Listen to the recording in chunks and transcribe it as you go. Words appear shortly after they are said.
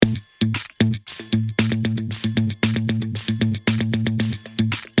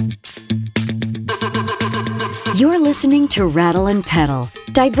You're listening to Rattle and Pedal,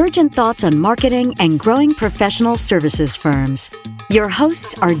 divergent thoughts on marketing and growing professional services firms. Your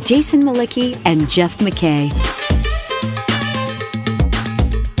hosts are Jason Malicki and Jeff McKay.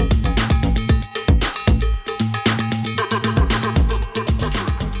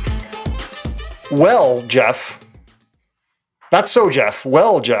 Well, Jeff. Not so, Jeff.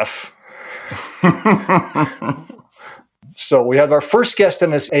 Well, Jeff. So we have our first guest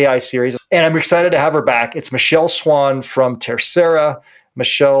in this AI series, and I'm excited to have her back. It's Michelle Swan from Tercera.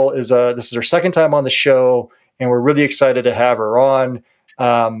 Michelle this is her second time on the show, and we're really excited to have her on.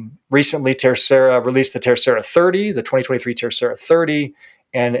 Recently, Tercera released the Tercera 30, the 2023 Tercera 30,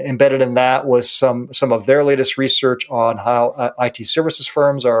 and embedded in that was some of their latest research on how IT services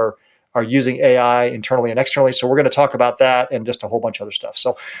firms are using AI internally and externally. So we're going to talk about that and just a whole bunch of other stuff.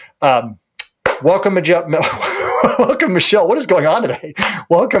 So welcome, welcome, Michelle. What is going on today?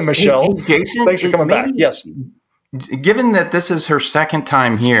 Welcome, Michelle. Hey, Jason, thanks for coming back. Yes. Given that this is her second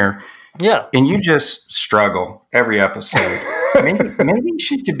time here, and you just struggle every episode, maybe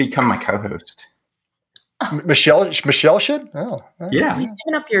she could become my co-host. Michelle should? Oh, yeah. He's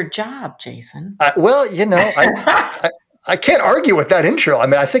giving up your job, Jason. I can't argue with that intro. I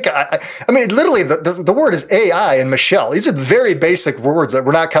mean, literally the word is AI and Michelle. These are very basic words that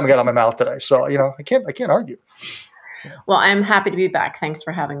were not coming out of my mouth today. So, I can't argue. Well, I'm happy to be back. Thanks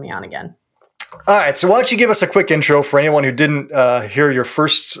for having me on again. All right. So why don't you give us a quick intro for anyone who didn't hear your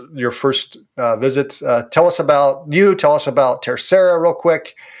first visit? Tell us about you. Tell us about Tercera real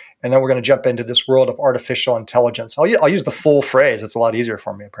quick. And then we're going to jump into this world of artificial intelligence. I'll use the full phrase. It's a lot easier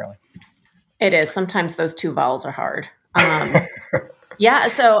for me, apparently. It is. Sometimes those two vowels are hard.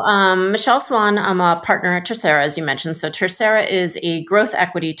 So Michelle Swan, I'm a partner at Tercera, as you mentioned. So Tercera is a growth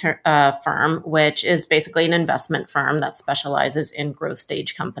equity firm, which is basically an investment firm that specializes in growth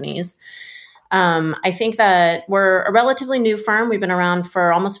stage companies. I think that we're a relatively new firm. We've been around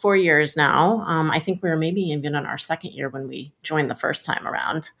for almost 4 years now. I think we were maybe even in our second year when we joined the first time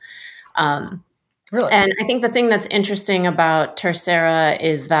around. Really? And I think the thing that's interesting about Tercera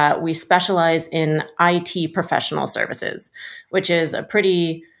is that we specialize in IT professional services, which is a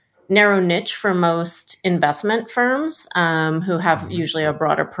pretty narrow niche for most investment firms who have usually a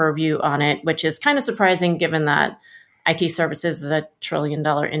broader purview on it, which is kind of surprising given that IT services is a $1 trillion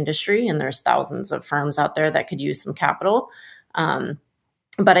industry and there's thousands of firms out there that could use some capital.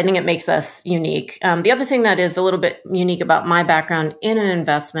 But I think it makes us unique. The other thing that is a little bit unique about my background in an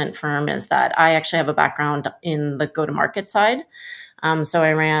investment firm is that I actually have a background in the go-to-market side. So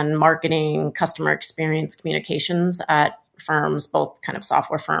I ran marketing, customer experience, communications at firms, both kind of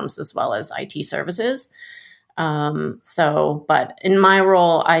software firms as well as IT services. But in my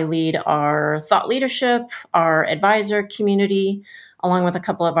role, I lead our thought leadership, our advisor community, along with a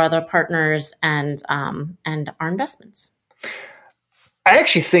couple of other partners and our investments. I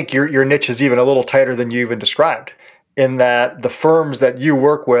actually think your niche is even a little tighter than you even described, in that the firms that you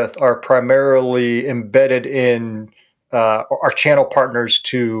work with are primarily embedded in our channel partners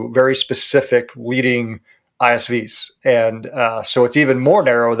to very specific leading ISVs, and so it's even more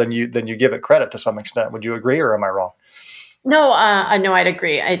narrow than you give it credit to some extent. Would you agree, or am I wrong? No, I'd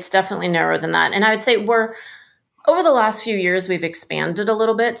agree. It's definitely narrower than that, and I would say over the last few years we've expanded a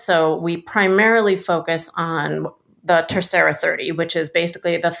little bit. So we primarily focus on the Tercera 30, which is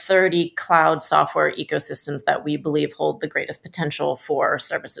basically the 30 cloud software ecosystems that we believe hold the greatest potential for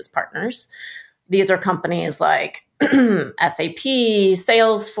services partners. These are companies like SAP,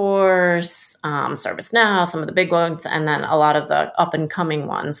 Salesforce, ServiceNow, some of the big ones, and then a lot of the up and coming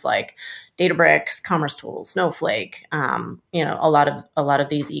ones like Databricks, Commerce Tools, Snowflake, a lot of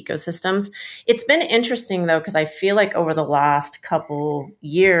these ecosystems. It's been interesting though, because I feel like over the last couple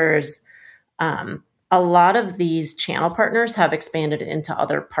years, a lot of these channel partners have expanded into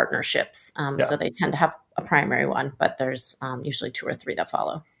other partnerships. So they tend to have a primary one, but there's usually 2 or 3 that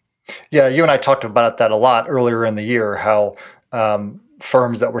follow. Yeah, you and I talked about that a lot earlier in the year, how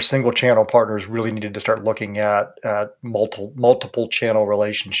firms that were single channel partners really needed to start looking at multiple channel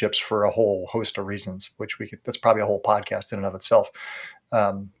relationships for a whole host of reasons, that's probably a whole podcast in and of itself.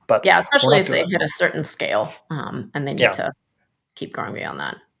 But yeah, especially if they hit a certain scale and they need to keep growing beyond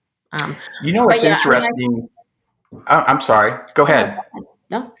that. What's interesting? I'm sorry. Go ahead.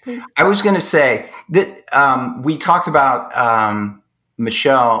 No, please. I was going to say that we talked about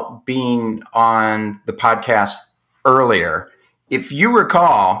Michelle being on the podcast earlier. If you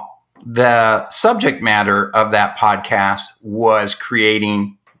recall, the subject matter of that podcast was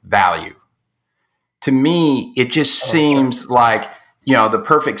creating value. To me, it just seems like, the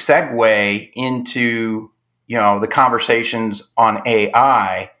perfect segue into, the conversations on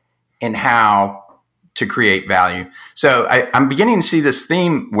AI and how to create value. So I'm beginning to see this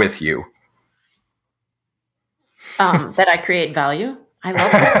theme with you. That I create value. I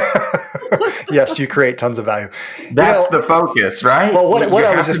love it. Yes, you create tons of value. That's the focus, right? Well, what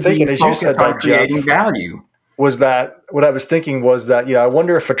I was just thinking as you said that, creating Jeff, value. was that what I was thinking was that, I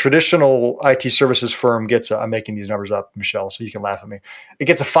wonder if a traditional IT services firm gets I'm making these numbers up, Michelle, so you can laugh at me. It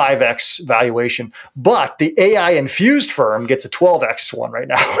gets a 5x valuation, but the AI infused firm gets a 12x one right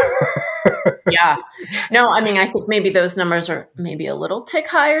now. Yeah. No, I mean, I think maybe those numbers are maybe a little tick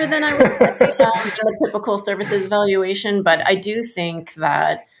higher than I would say than the typical services valuation. But I do think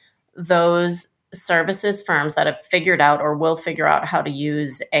that those services firms that have figured out or will figure out how to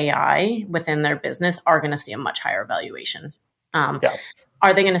use AI within their business are going to see a much higher valuation. Yeah.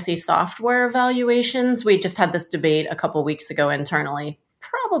 Are they going to see software valuations? We just had this debate a couple weeks ago internally.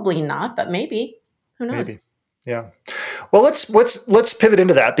 Probably not, but maybe. Who knows? Maybe. Yeah. Well, let's pivot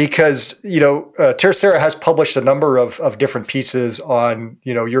into that because, Tercera has published a number of different pieces on,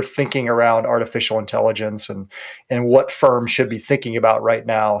 your thinking around artificial intelligence and what firms should be thinking about right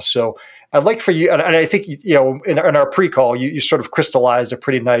now. So I'd like for you, and I think, in our pre-call, you sort of crystallized a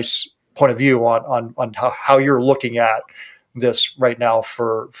pretty nice point of view on how you're looking at this right now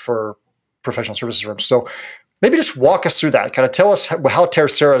for professional services firms. So maybe just walk us through that. Kind of tell us how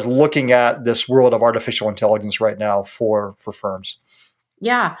Tercera is looking at this world of artificial intelligence right now for firms.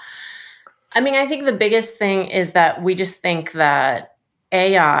 Yeah. I mean, I think the biggest thing is that we just think that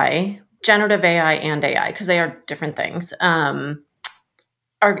AI, generative AI and AI, because they are different things,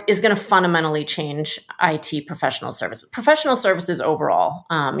 is going to fundamentally change IT professional services overall,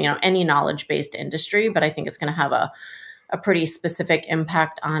 any knowledge-based industry, but I think it's going to have a pretty specific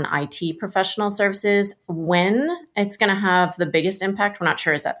impact on IT professional services. When it's going to have the biggest impact, we're not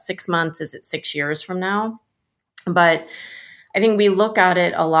sure. Is that 6 months? Is it 6 years from now? But I think we look at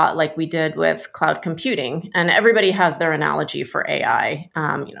it a lot like we did with cloud computing, and everybody has their analogy for AI.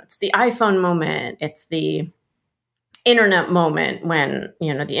 It's the iPhone moment. It's the internet moment when,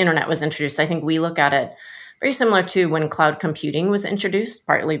 the internet was introduced. I think we look at it very similar to when cloud computing was introduced,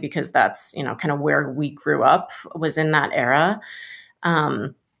 partly because that's, kind of where we grew up, was in that era.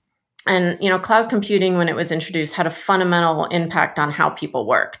 And cloud computing, when it was introduced, had a fundamental impact on how people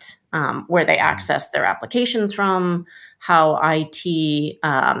worked, where they accessed their applications from, how IT,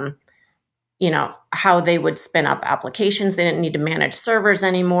 how they would spin up applications. They didn't need to manage servers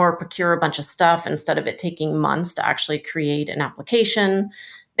anymore, procure a bunch of stuff. Instead of it taking months to actually create an application,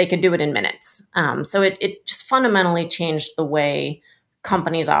 they could do it in minutes. So it just fundamentally changed the way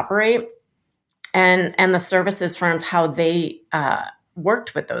companies operate and the services firms, how they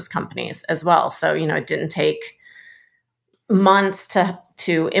worked with those companies as well. So, it didn't take months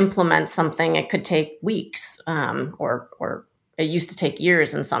to implement something. It could take weeks or it used to take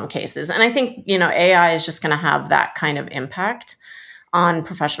years in some cases. And I think, AI is just going to have that kind of impact on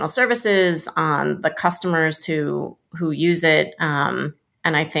professional services, on the customers who use it.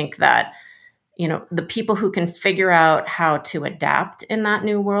 And I think that, the people who can figure out how to adapt in that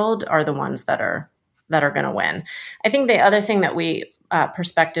new world are the ones that are going to win. I think the other thing that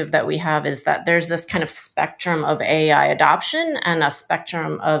perspective that we have is that there's this kind of spectrum of AI adoption and a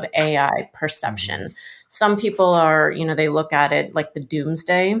spectrum of AI perception. Some people are, they look at it like the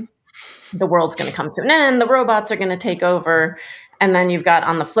Doomsday. The world's going to come to an end. The robots are going to take over. And then you've got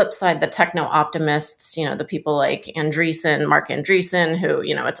on the flip side, the techno optimists, the people like Mark Andreessen, who,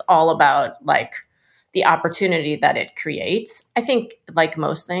 it's all about like the opportunity that it creates. I think like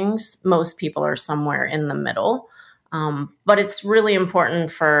most things, most people are somewhere in the middle. But it's really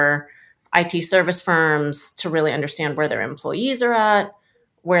important for IT service firms to really understand where their employees are at,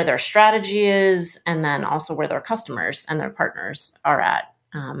 where their strategy is, and then also where their customers and their partners are at.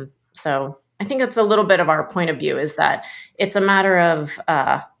 So I think that's a little bit of our point of view, is that it's a matter of,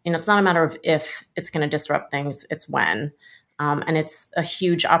 it's not a matter of if it's going to disrupt things, it's when. And it's a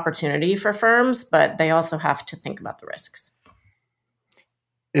huge opportunity for firms, but they also have to think about the risks.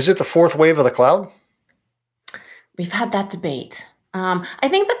 Is it the fourth wave of the cloud? We've had that debate. I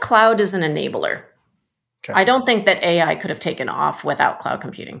think the cloud is an enabler. Okay. I don't think that AI could have taken off without cloud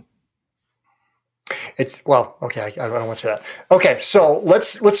computing. Okay. I don't want to say that. Okay, so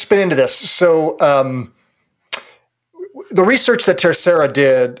let's spin into this. So the research that Tercera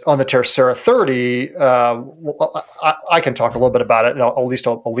did on the Tercera 30, I can talk a little bit about it, and at least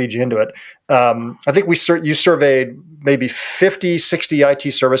I'll lead you into it. I think you surveyed maybe 50, 60 IT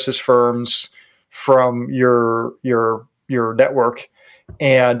services firms from your network,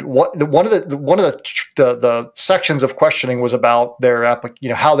 and one of the sections of questioning was about their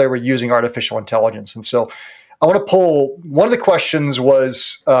how they were using artificial intelligence. And so I want to pull, one of the questions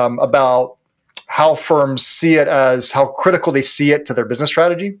was about how firms see it as how critical they see it to their business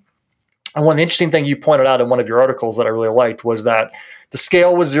strategy. And one of the interesting things you pointed out in one of your articles that I really liked was that the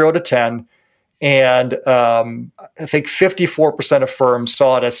scale was 0 to 10. And I think 54% of firms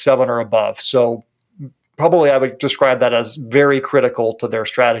saw it as 7 or above. So probably I would describe that as very critical to their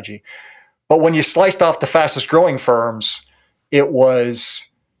strategy. But when you sliced off the fastest growing firms, it was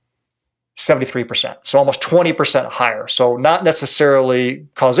 73%. So almost 20% higher. So not necessarily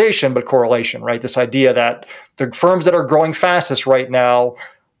causation, but correlation, right? This idea that the firms that are growing fastest right now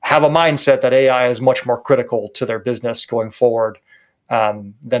have a mindset that AI is much more critical to their business going forward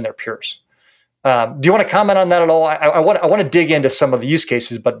than their peers. Do you want to comment on that at all? I want to dig into some of the use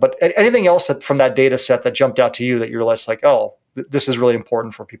cases, but anything else from that data set that jumped out to you that you're less like, oh, this is really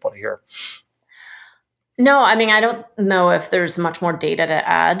important for people to hear? No, I mean, I don't know if there's much more data to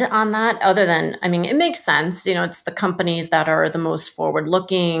add on that other than, I mean, it makes sense. It's the companies that are the most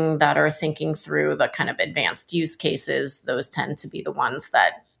forward-looking, that are thinking through the kind of advanced use cases. Those tend to be the ones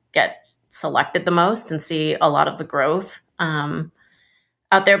that get selected the most and see a lot of the growth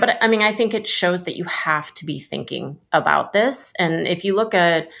out there. But I mean, I think it shows that you have to be thinking about this. And if you look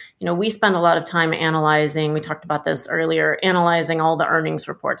at, we spend a lot of time analyzing, we talked about this earlier, analyzing all the earnings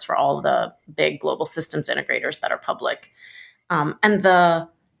reports for all the big global systems integrators that are public. And the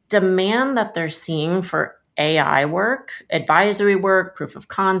demand that they're seeing for AI work, advisory work, proof of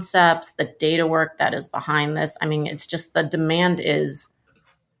concepts, the data work that is behind this. I mean, it's just the demand is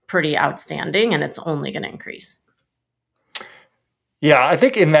pretty outstanding and it's only going to increase. Yeah, I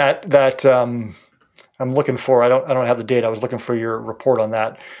think in that I'm looking for. I don't have the data. I was looking for your report on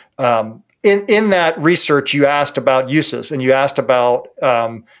that. In that research, you asked about uses and you asked about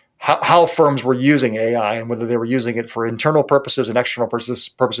how firms were using AI and whether they were using it for internal purposes and external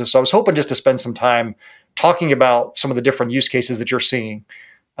purposes. So I was hoping just to spend some time talking about some of the different use cases that you're seeing,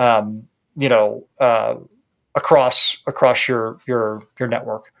 across your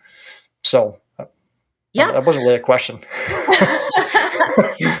network. So. Yeah, that wasn't really a question.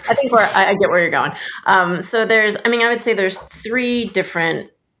 I think I get where you're going. So I would say there's 3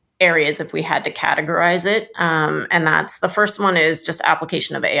 different areas if we had to categorize it. And that's the first one is just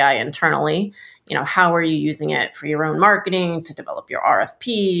application of AI internally. How are you using it for your own marketing, to develop your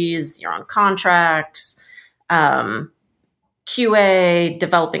RFPs, your own contracts, QA,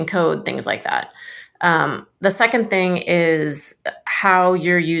 developing code, things like that. The second thing is how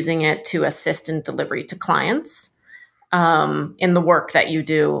you're using it to assist in delivery to clients in the work that you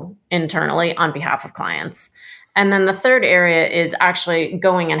do internally on behalf of clients. And then the third area is actually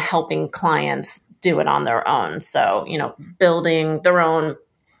going and helping clients do it on their own. So, building their own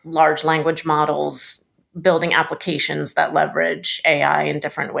large language models, building applications that leverage AI in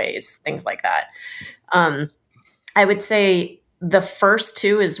different ways, things like that. I would say the first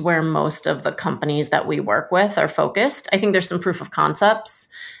 2 is where most of the companies that we work with are focused. I think there's some proof of concepts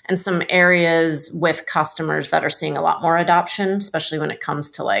and some areas with customers that are seeing a lot more adoption, especially when it comes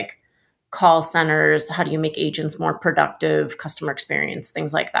to like call centers. How do you make agents more productive, customer experience,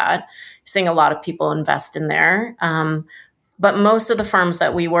 things like that. You're seeing a lot of people invest in there. But most of the firms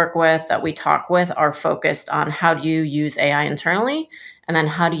that we work with, that we talk with, are focused on how do you use AI internally, and then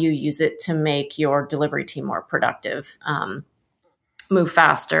how do you use it to make your delivery team more productive, move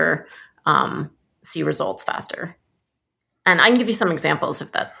faster, see results faster. And I can give you some examples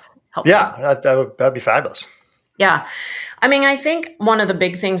if that's helpful. Yeah, that'd be fabulous. Yeah. I mean, I think one of the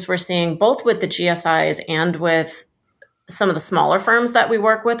big things we're seeing both with the GSIs and with some of the smaller firms that we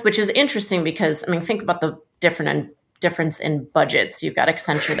work with, which is interesting because, I mean, think about the difference in budgets. You've got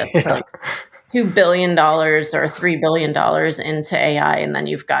Accenture that's like $2 billion or $3 billion into AI. And then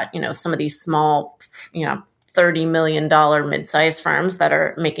you've got, some of these small, $30 million mid-sized firms that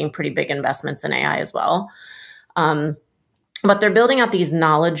are making pretty big investments in AI as well. But they're building out these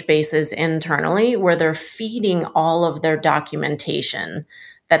knowledge bases internally where they're feeding all of their documentation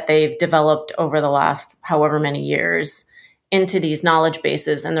that they've developed over the last however many years into these knowledge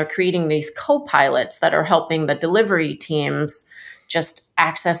bases. And they're creating these co-pilots that are helping the delivery teams just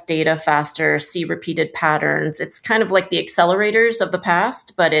access data faster, see repeated patterns. It's kind of like the accelerators of the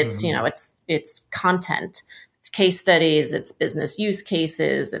past, but it's, it's content. It's case studies, it's business use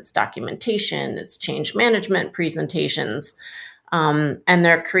cases, it's documentation, it's change management presentations. And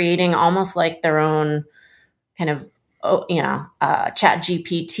they're creating almost like their own kind of, chat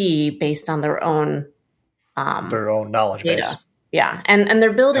GPT based on their own knowledge data. base. Yeah. And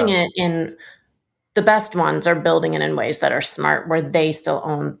they're building it in, the best ones are building it in ways that are smart, where they still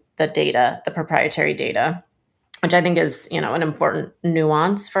own the data, the proprietary data, which I think is, an important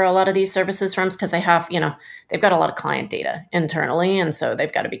nuance for a lot of these services firms, because they have, they've got a lot of client data internally. And so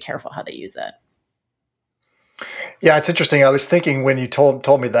they've got to be careful how they use it. Yeah, it's interesting. I was thinking when you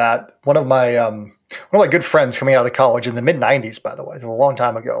told me that one of my good friends coming out of college in the mid '90s, by the way, a long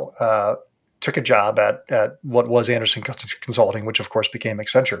time ago, took a job at what was Anderson Consulting, which of course became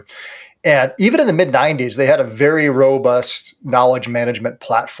Accenture. And even in the mid '90s, they had a very robust knowledge management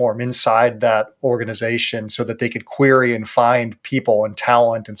platform inside that organization, so that they could query and find people and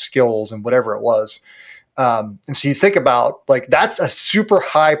talent and skills and whatever it was. And so you think about like that's a super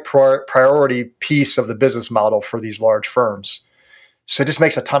high priority piece of the business model for these large firms. So it just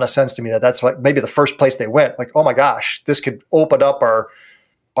makes a ton of sense to me that that's like maybe the first place they went. Like, oh my gosh, this could open up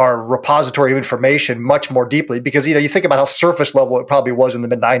our repository of information much more deeply, because you think about how surface level it probably was in the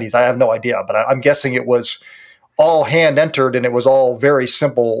mid '90s. I have no idea, but I'm guessing it was all hand entered and it was all very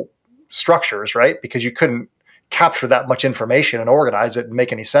simple structures, right? Because you couldn't capture that much information and organize it and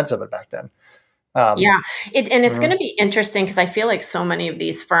make any sense of it back then. Yeah. It's going to be interesting because I feel like so many of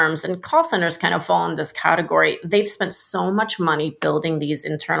these firms and call centers kind of fall in this category. They've spent so much money building these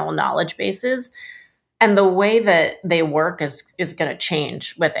internal knowledge bases, and the way that they work is going to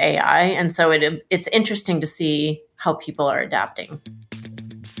change with AI. And so it's interesting to see how people are adapting.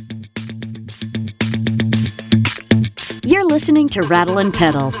 You're listening to Rattle and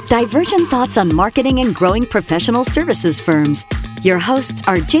Pedal, divergent thoughts on marketing and growing professional services firms. Your hosts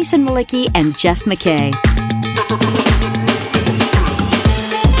are Jason Malicki and Jeff McKay.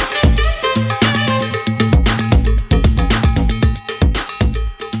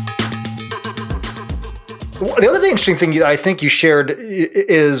 The other interesting thing that I think you shared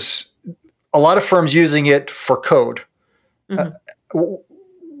is a lot of firms using it for code. Mm-hmm.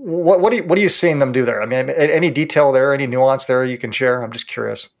 What are you seeing them do there? I mean, any detail there, any nuance there you can share? I'm just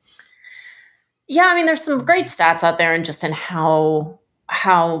curious. Yeah, I mean, there's some great stats out there, and just in how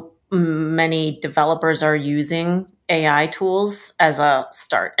many developers are using AI tools as a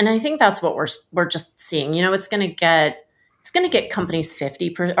start, and I think that's what we're just seeing. It's going to get companies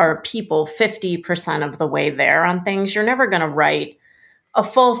 50% of the way there on things. You're never going to write a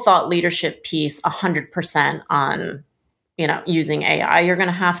full thought leadership piece 100% on using AI. You're going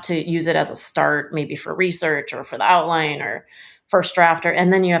to have to use it as a start, maybe for research or for the outline or first drafter,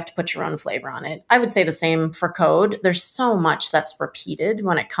 and then you have to put your own flavor on it. I would say the same for code. There's so much that's repeated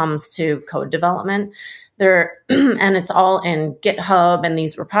when it comes to code development there, and it's all in GitHub and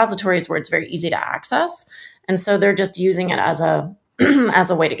these repositories where it's very easy to access. And so they're just using it as a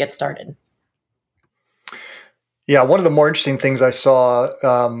way to get started. Yeah, one of the more interesting things I saw,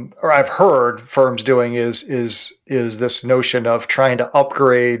 or I've heard firms doing, is this notion of trying to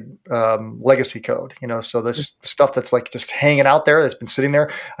upgrade legacy code. So this stuff that's like just hanging out there, that's been sitting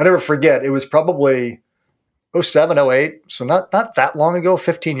there. I never forget. It was probably 07, 08, so not that long ago,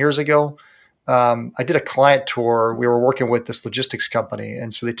 15 years ago. I did a client tour. We were working with this logistics company,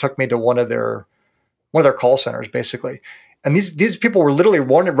 and so they took me to one of their call centers, basically. And these people were literally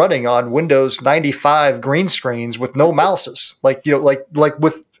running on Windows 95 green screens with no mouses, like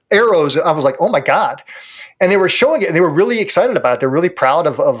with arrows. I was like, oh my God. And they were showing it and they were really excited about it. They're really proud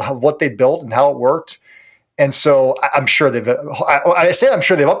of what they built and how it worked. And so I'm sure I'm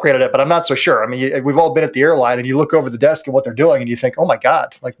sure they've upgraded it, but I'm not so sure. I mean, we've all been at the airline and you look over the desk at what they're doing and you think, oh my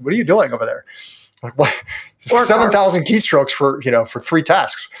God, like, what are you doing over there? Like, what? 7,000 keystrokes for 3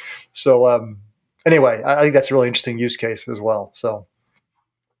 tasks. So, anyway, I think that's a really interesting use case as well. So,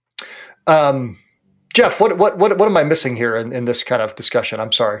 Jeff, what am I missing here in this kind of discussion?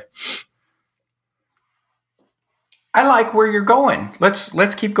 I'm sorry. I like where you're going.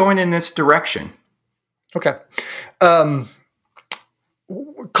 Let's keep going in this direction. Okay.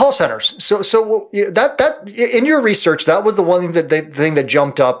 Call centers. So that in your research, that was the one thing that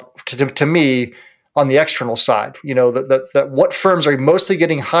jumped up to me on the external side. That what firms are mostly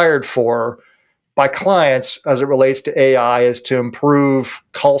getting hired for by clients as it relates to AI is to improve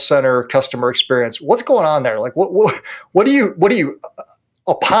call center customer experience. What's going on there? Like what do you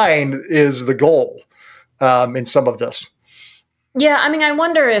opine is the goal in some of this? Yeah, I mean, I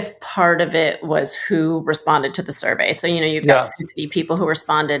wonder if part of it was who responded to the survey. So, you've got 50 people who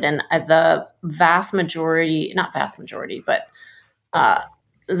responded, and the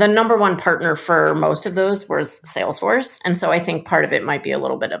the number one partner for most of those was Salesforce. And so I think part of it might be a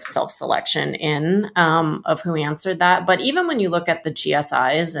little bit of self-selection of who answered that. But even when you look at the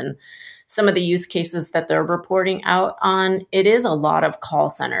GSIs and some of the use cases that they're reporting out on, it is a lot of call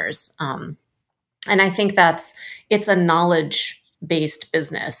centers. And I think it's a knowledge-based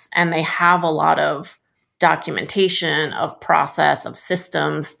business, and they have a lot of documentation, of process, of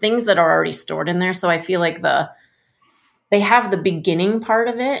systems, things that are already stored in there. So I feel like they have the beginning part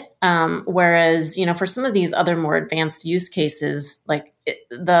of it, whereas for some of these other more advanced use cases, like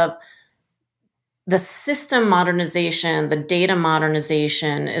the system modernization, the data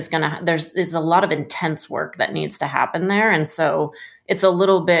modernization is a lot of intense work that needs to happen there. And so it's a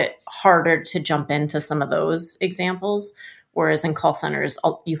little bit harder to jump into some of those examples. Whereas in call centers,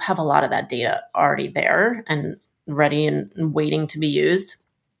 you have a lot of that data already there and ready and waiting to be used.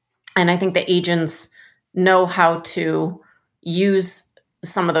 And I think the agents know how to use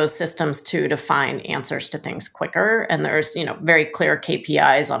some of those systems too to find answers to things quicker. And there's, very clear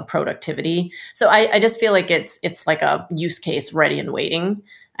KPIs on productivity. So I just feel like it's like a use case ready and waiting.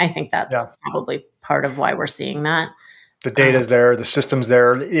 I think that's probably part of why we're seeing that. The data's there, the system's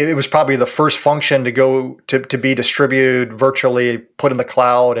there. It was probably the first function to go to be distributed virtually, put in the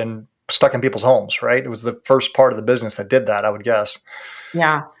cloud, and stuck in people's homes, right? It was the first part of the business that did that, I would guess.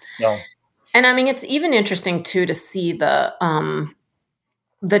 Yeah. No. And I mean, it's even interesting too to see the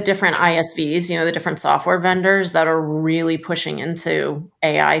different ISVs, the different software vendors that are really pushing into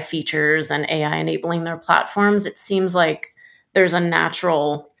AI features and AI enabling their platforms. It seems like there's a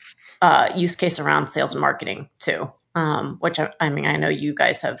natural use case around sales and marketing too, which I know you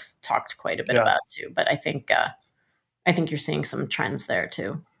guys have talked quite a bit about too. But I think you're seeing some trends there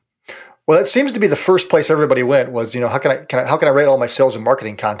too. Well, it seems to be the first place everybody went was, how can I rate all my sales and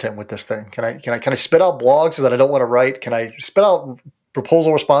marketing content with this thing? Can I spit out blogs that I don't want to write? Can I spit out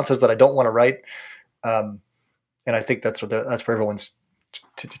proposal responses that I don't want to write? And I think that's where everyone's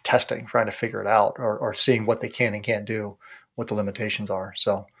testing, trying to figure it out, or seeing what they can and can't do, what the limitations are.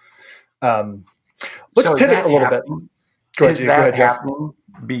 So let's pivot a little bit. Go ahead, Jeff. Happening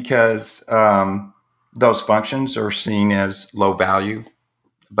because those functions are seen as low value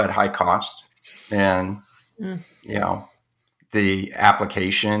but high cost, and the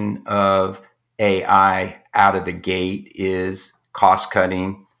application of AI out of the gate is cost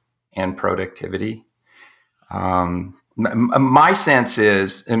cutting and productivity. My sense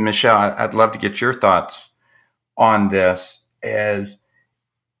is, and Michelle, I'd love to get your thoughts on this, as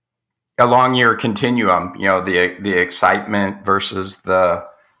along your continuum, the excitement versus the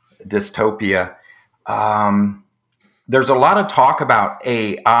dystopia. There's a lot of talk about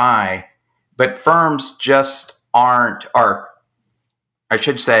AI, but firms just aren't, or I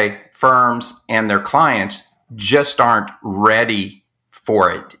should say firms and their clients just aren't ready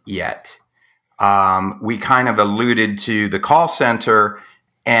for it yet. We kind of alluded to the call center,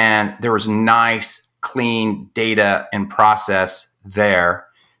 and there was nice, clean data and process there.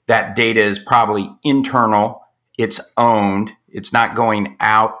 That data is probably internal. It's owned. It's not going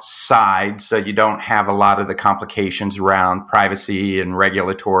outside, so you don't have a lot of the complications around privacy and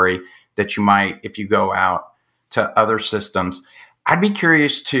regulatory that you might if you go out to other systems. I'd be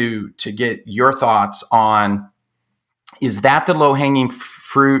curious to get your thoughts on, is that the low-hanging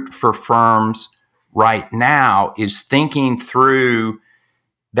fruit for firms right now, is thinking through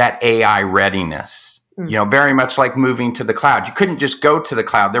that AI readiness? Very much like moving to the cloud. You couldn't just go to the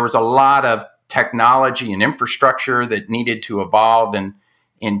cloud. There was a lot of technology and infrastructure that needed to evolve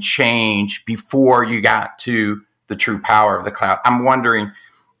and change before you got to the true power of the cloud. I'm wondering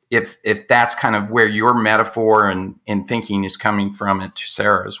if that's kind of where your metaphor and thinking is coming from at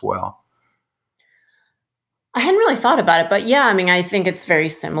Tercera as well. I hadn't really thought about it, but I think it's very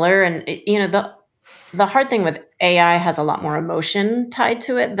similar. And the hard thing with AI has a lot more emotion tied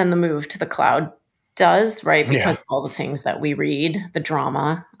to it than the move to the cloud does, right? Because of all the things that we read, the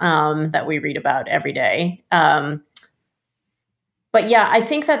drama that we read about every day. But I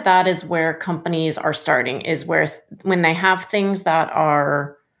think that is where companies are starting, is where when they have things that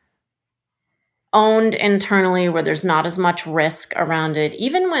are owned internally, where there's not as much risk around it.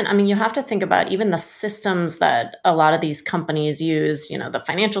 Even when, you have to think about even the systems that a lot of these companies use, the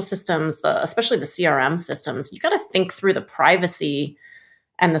financial systems, especially the CRM systems, you got to think through the privacy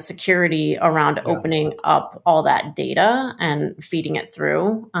and the security around opening up all that data and feeding it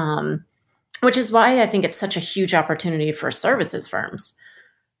through, which is why I think it's such a huge opportunity for services firms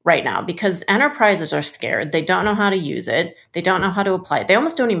right now, because enterprises are scared. They don't know how to use it. They don't know how to apply it. They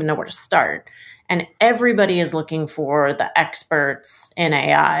almost don't even know where to start. And everybody is looking for the experts in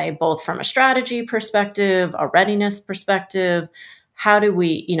AI, both from a strategy perspective, a readiness perspective. How do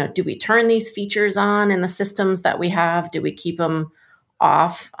we turn these features on in the systems that we have? Do we keep them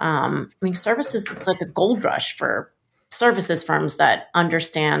off? Services, it's like a gold rush for services firms that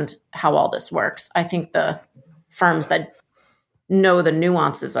understand how all this works. I think the firms that know the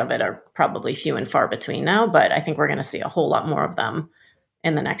nuances of it are probably few and far between now, but I think we're going to see a whole lot more of them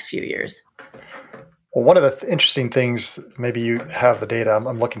in the next few years. Well, one of the interesting things, maybe you have the data,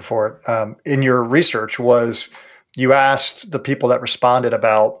 I'm looking for it, in your research was you asked the people that responded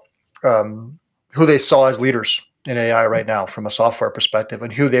about who they saw as leaders in AI right now from a software perspective,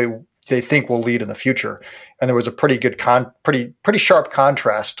 and who they they think will lead in the future. And there was a pretty good, pretty sharp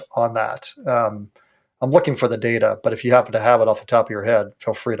contrast on that. I'm looking for the data, but if you happen to have it off the top of your head,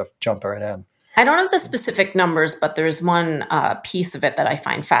 feel free to jump right in. I don't have the specific numbers, but there's one piece of it that I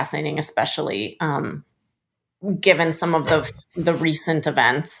find fascinating, especially given some of the recent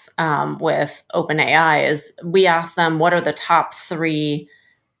events with OpenAI. Is we asked them, what are the top 3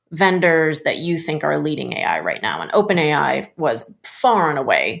 vendors that you think are leading AI right now? And OpenAI was far and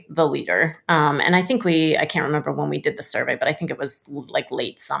away the leader. And I think I can't remember when we did the survey, but I think it was like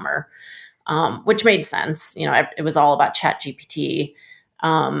late summer, which made sense. It was all about ChatGPT.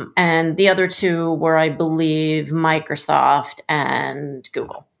 And the other 2 were, I believe, Microsoft and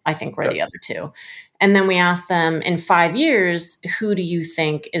Google, I think were the other 2. And then we asked them, in 5 years, who do you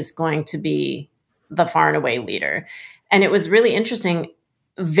think is going to be the far and away leader? And it was really interesting.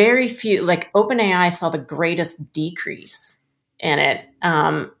 Very few, like OpenAI saw the greatest decrease in it.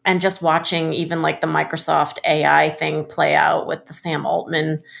 And just watching even like the Microsoft AI thing play out with the Sam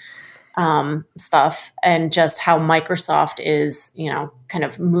Altman stuff, and just how Microsoft is, kind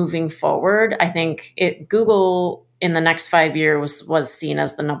of moving forward. I think Google in the next 5 years was seen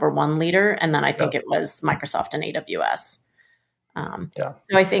as the number 1 leader. And then I think it was Microsoft and AWS.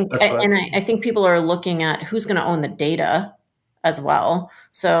 So I think, and I think people are looking at who's going to own the data as well.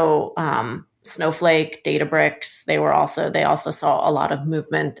 So Snowflake, Databricks, they also saw a lot of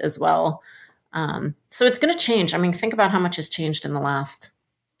movement as well. So it's going to change. I mean, think about how much has changed in the last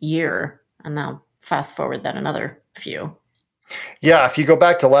year, and now fast forward that another few. Yeah, if you go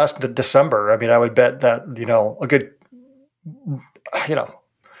back to last December, I mean, I would bet that, a good,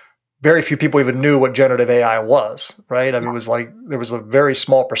 very few people even knew what generative AI was, right? I mean, it was like there was a very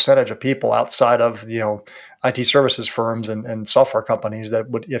small percentage of people outside of, IT services firms and software companies that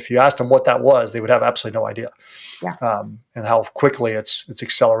would, if you asked them what that was, they would have absolutely no idea. Yeah. And how quickly it's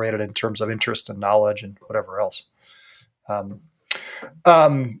accelerated in terms of interest and knowledge and whatever else. One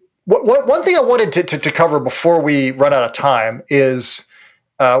thing I wanted to cover before we run out of time is,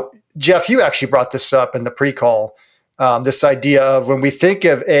 Jeff, you actually brought this up in the pre-call, this idea of when we think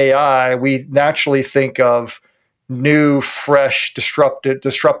of AI, we naturally think of new, fresh,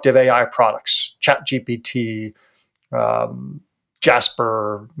 disruptive AI products, ChatGPT,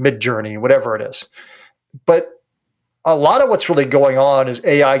 Jasper, Midjourney, whatever it is. But a lot of what's really going on is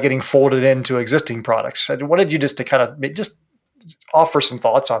AI getting folded into existing products. I wanted you just to kind of just offer some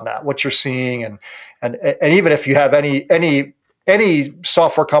thoughts on that, what you're seeing, and even if you have any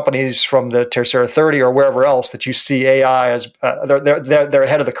software companies from the Tercera 30 or wherever else that you see AI as they're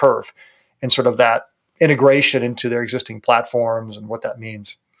ahead of the curve in sort of that integration into their existing platforms and what that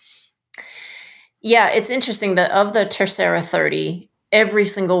means. Yeah, it's interesting that of the Tercera 30, every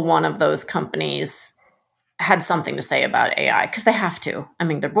single one of those companies had something to say about AI because they have to. I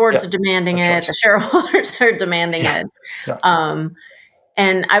mean, their boards are demanding it. The shareholders are demanding it. Yeah.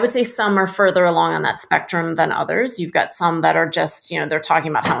 And I would say some are further along on that spectrum than others. You've got some that are just, they're talking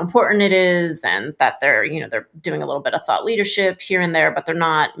about how important it is and that they're doing a little bit of thought leadership here and there, but they're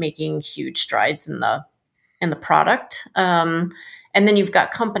not making huge strides in the product. And then you've got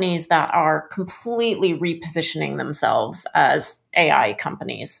companies that are completely repositioning themselves as AI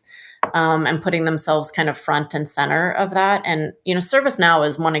companies. And putting themselves kind of front and center of that. And, ServiceNow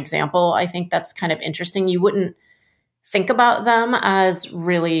is one example. I think that's kind of interesting. You wouldn't think about them as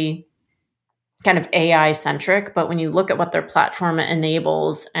really kind of AI centric, but when you look at what their platform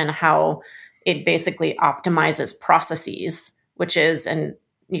enables and how it basically optimizes processes, which is, a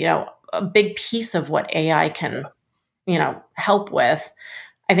big piece of what AI can, help with.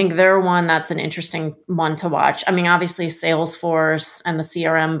 I think they're one that's an interesting one to watch. I mean, obviously Salesforce and the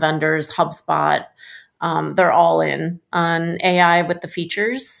CRM vendors, HubSpot, they're all in on AI with the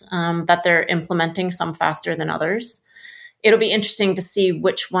features that they're implementing, some faster than others. It'll be interesting to see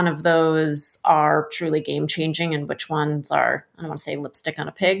which one of those are truly game changing and which ones are, I don't want to say lipstick on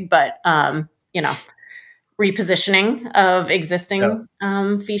a pig, but, repositioning of existing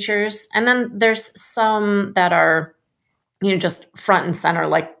features. And then there's some that are, just front and center,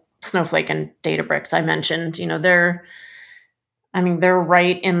 like Snowflake and Databricks I mentioned. They're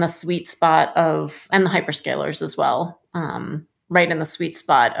right in the sweet spot of, and the hyperscalers as well, right in the sweet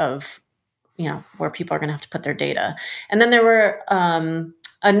spot of, where people are going to have to put their data. And then there were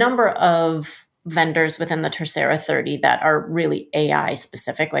a number of vendors within the Tercera 30 that are really AI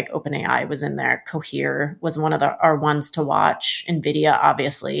specific, like OpenAI was in there. Cohere was one of our ones to watch. NVIDIA,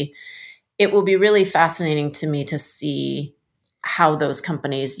 obviously. It will be really fascinating to me to see how those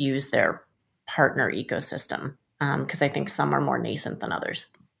companies use their partner ecosystem, because I think some are more nascent than others.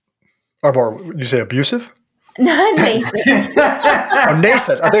 Are more, you say, abusive? Nascent. Oh,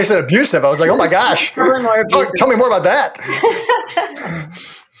 nascent. I thought you said abusive. I was like, oh my gosh. Tell me more about that.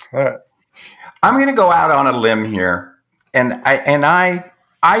 All right. I'm going to go out on a limb here, and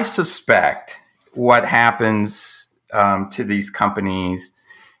I suspect what happens to these companies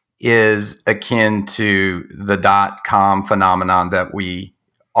is akin to the .com phenomenon that we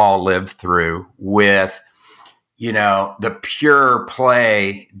all lived through with, the pure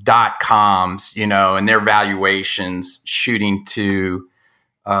play .coms, and their valuations shooting to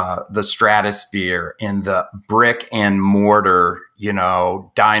the stratosphere, and the brick and mortar,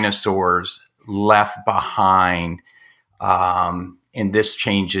 dinosaurs left behind. And this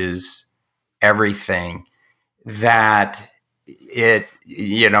changes everything. That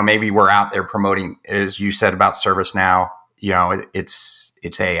maybe we're out there promoting, as you said about ServiceNow,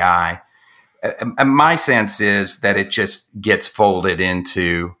 it's AI. And my sense is that it just gets folded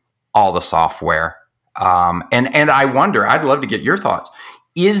into all the software. And I wonder, I'd love to get your thoughts.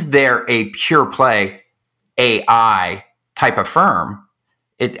 Is there a pure play AI type of firm?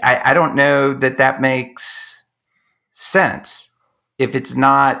 I don't know that makes sense if it's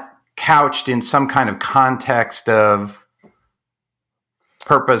not couched in some kind of context of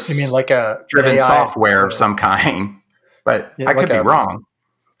purpose. You mean like a driven software of some kind? But I could be wrong.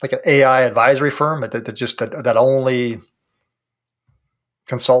 Like an AI advisory firm that only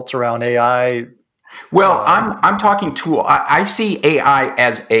consults around AI. Well, I'm talking tool. I see AI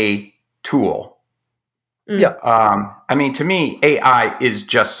as a tool. Yeah. To me, AI is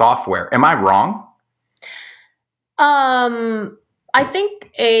just software. Am I wrong? I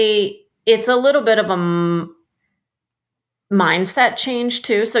think it's a little bit of a mindset change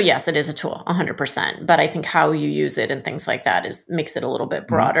too. So yes, it is a tool, 100%. But I think how you use it and things like that makes it a little bit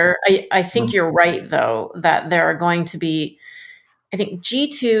broader. Mm-hmm. I think you're right, though, that there are going to be. I think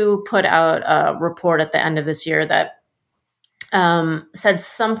G2 put out a report at the end of this year that said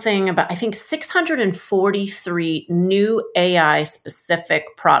something about, I think 643 new AI specific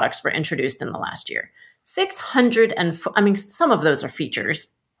products were introduced in the last year. 600 and some of those are features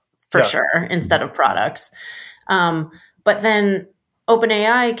for sure instead of products. But then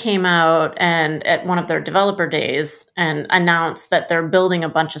OpenAI came out and at one of their developer days and announced that they're building a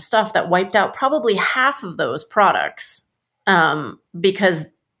bunch of stuff that wiped out probably half of those products because,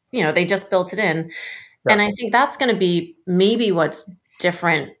 they just built it in. Right. And I think that's going to be maybe what's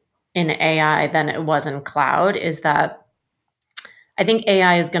different in AI than it was in cloud is that I think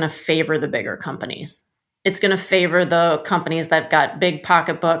AI is going to favor the bigger companies. It's going to favor the companies that got big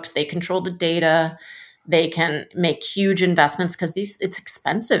pocketbooks. They control the data. They can make huge investments because it's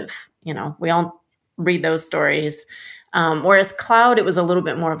expensive. We all read those stories. Whereas cloud, it was a little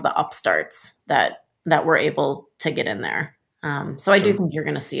bit more of the upstarts that were able to get in there. So I do think you're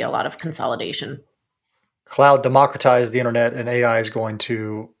going to see a lot of consolidation. Cloud democratized the internet, and AI is going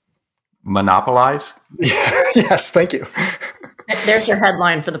to monopolize. Yes, thank you. There's your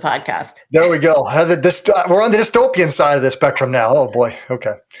headline for the podcast. There we go. We're on the dystopian side of the spectrum now. Oh boy.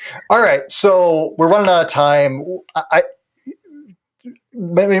 Okay. All right. So we're running out of time.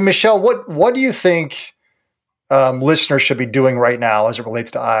 Michelle, what do you think listeners should be doing right now as it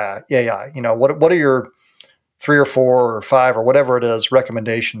relates to AI? What are your 3 or 4 or 5 or whatever it is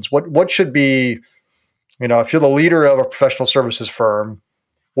recommendations? What should be, if you're the leader of a professional services firm,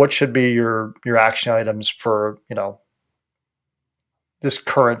 what should be your action items for, this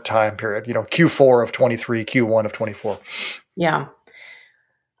current time period, Q4 of 23, Q1 of 24? Yeah.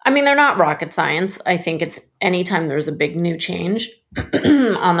 They're not rocket science. I think it's anytime there's a big new change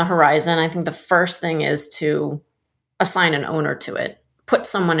on the horizon, I think the first thing is to assign an owner to it, put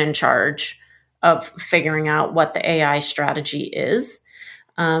someone in charge of figuring out what the AI strategy is.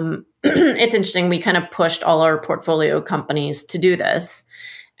 It's interesting. We kind of pushed all our portfolio companies to do this.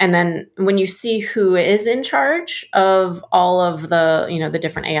 And then when you see who is in charge of all of the, the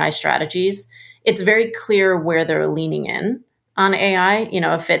different AI strategies, it's very clear where they're leaning in on AI.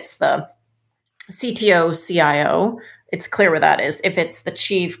 If it's the CTO, CIO, it's clear where that is. If it's the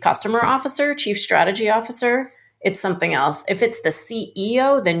chief customer officer, chief strategy officer, it's something else. If it's the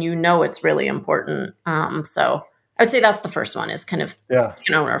CEO, then it's really important. So I would say that's the first one is kind of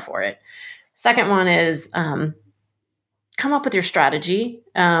an owner for it. Second one is come up with your strategy.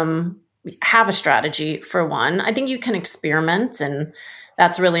 Have a strategy for one. I think you can experiment and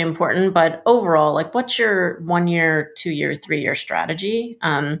that's really important. But overall, what's your 1 year, 2 year, 3 year strategy?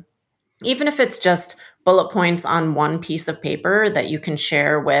 Even if it's just bullet points on one piece of paper that you can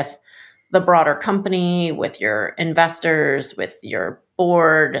share with the broader company, with your investors, with your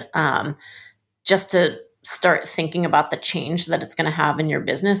board, just to start thinking about the change that it's going to have in your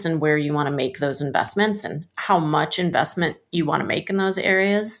business and where you want to make those investments and how much investment you want to make in those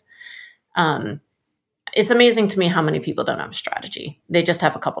areas. It's amazing to me how many people don't have a strategy. They just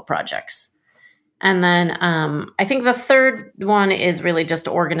have a couple projects. And then I think the third one is really just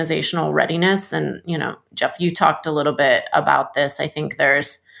organizational readiness. And, Jeff, you talked a little bit about this. I think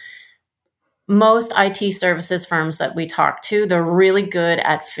there's most IT services firms that we talk to, they're really good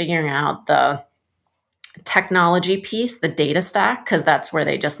at figuring out the technology piece, the data stack, because that's where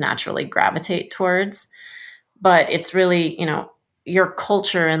they just naturally gravitate towards. But it's really, your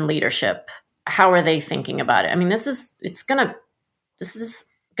culture and leadership. How are they thinking about it? I mean, this is going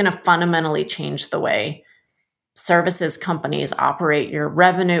to fundamentally change the way services companies operate. Your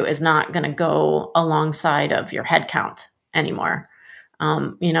revenue is not going to go alongside of your headcount anymore.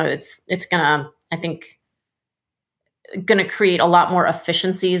 It's going to, I think, going to create a lot more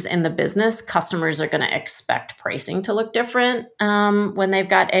efficiencies in the business. Customers are going to expect pricing to look different when they've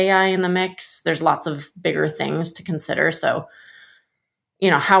got AI in the mix. There's lots of bigger things to consider. So,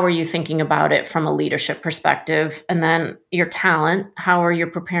 how are you thinking about it from a leadership perspective? And then your talent, how are you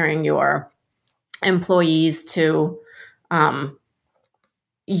preparing your employees to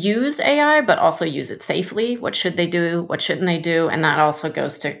use AI, but also use it safely? What should they do? What shouldn't they do? And that also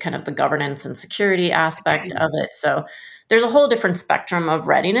goes to kind of the governance and security aspect of it. So there's a whole different spectrum of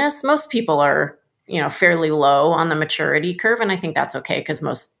readiness. Most people are, fairly low on the maturity curve. And I think that's okay because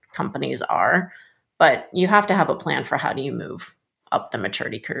most companies are. But you have to have a plan for how do you move up the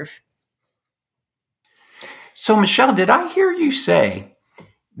maturity curve. So, Michelle, did I hear you say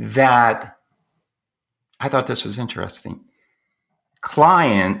that, I thought this was interesting,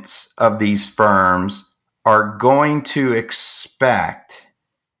 clients of these firms are going to expect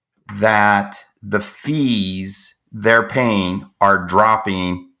that the fees they're paying are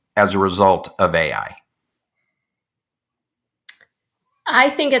dropping as a result of AI? I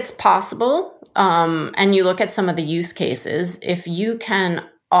think it's possible. And you look at some of the use cases, if you can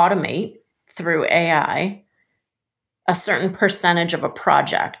automate through AI a certain percentage of a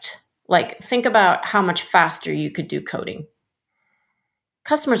project, like think about how much faster you could do coding.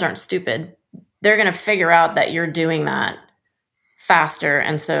 Customers aren't stupid. They're going to figure out that you're doing that faster.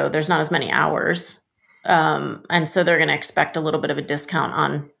 And so there's not as many hours. And so they're going to expect a little bit of a discount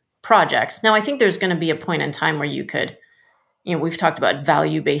on projects. Now, I think there's going to be a point in time where you could, we've talked about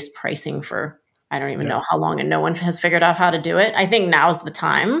value-based pricing for I don't even know how long, and no one has figured out how to do it. I think now's the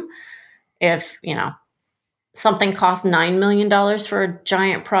time. If, something costs $9 million for a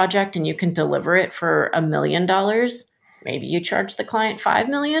giant project and you can deliver it for $1 million, maybe you charge the client $5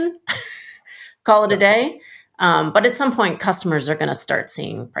 million, call it a day. But at some point, customers are going to start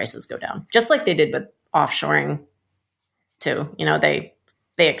seeing prices go down, just like they did with offshoring too. They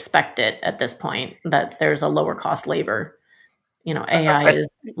expect it at this point that there's a lower cost labor. AI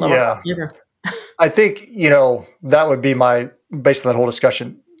is lower cost labor. I think, that would be based on that whole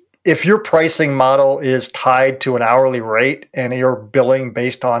discussion. If your pricing model is tied to an hourly rate and you're billing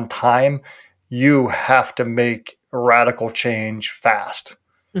based on time, you have to make a radical change fast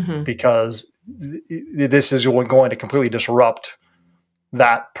because this is going to completely disrupt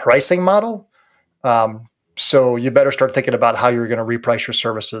that pricing model. So you better start thinking about how you're going to reprice your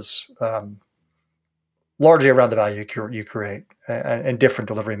services largely around the value you create and different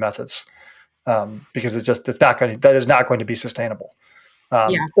delivery methods. Because that is not going to be sustainable.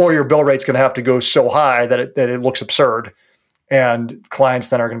 Or your bill rate's going to have to go so high that it looks absurd, and clients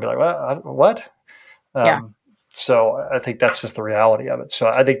then are going to be like, well, what? So I think that's just the reality of it. So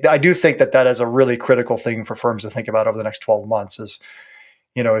I do think that is a really critical thing for firms to think about over the next 12 months is,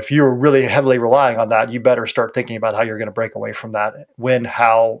 if you're really heavily relying on that, you better start thinking about how you're going to break away from that, when,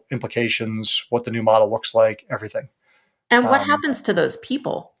 how, implications, what the new model looks like, everything. And what happens to those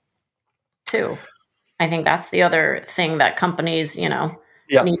people too? I think that's the other thing that companies, need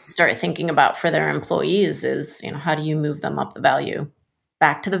to start thinking about for their employees is, how do you move them up the value?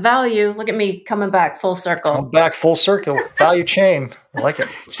 Back to the value. Look at me coming back full circle. Come back full circle. Value chain. I like it.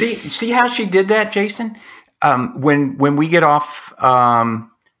 See how she did that, Jason? When we get off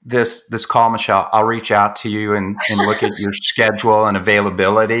this call, Michelle, I'll reach out to you and look at your schedule and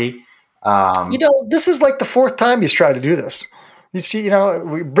availability. This is like the fourth time he's tried to do this.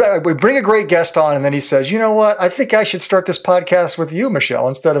 We bring a great guest on, and then he says, "You know what? I think I should start this podcast with you, Michelle,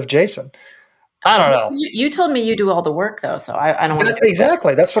 instead of Jason." I don't know. You told me you do all the work, though, so I don't want to.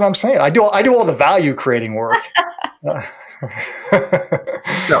 Exactly, that's what I'm saying. I do all the value creating work.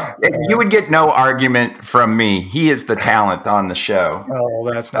 So you would get no argument from me. He is the talent on the show.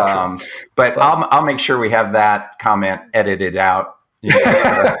 Oh, that's not true. But I'll make sure we have that comment edited out.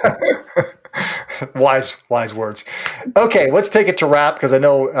 Wise words. Okay, let's take it to wrap because I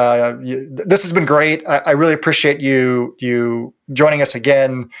know this has been great. I really appreciate you joining us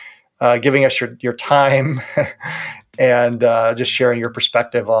again, giving us your time, and just sharing your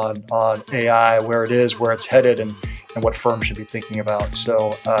perspective on AI, where it is, where it's headed, and what firms should be thinking about.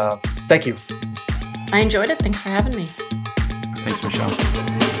 So thank you. I enjoyed it. Thanks for having me. Thanks, Michelle.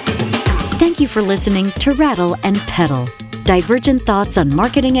 Thank you for listening to Rattle and Pedal, divergent thoughts on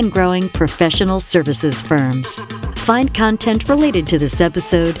marketing and growing professional services firms. Find content related to this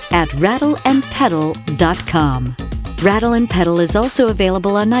episode at rattleandpedal.com. Rattle and Pedal is also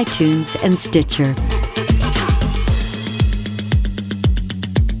available on iTunes and Stitcher.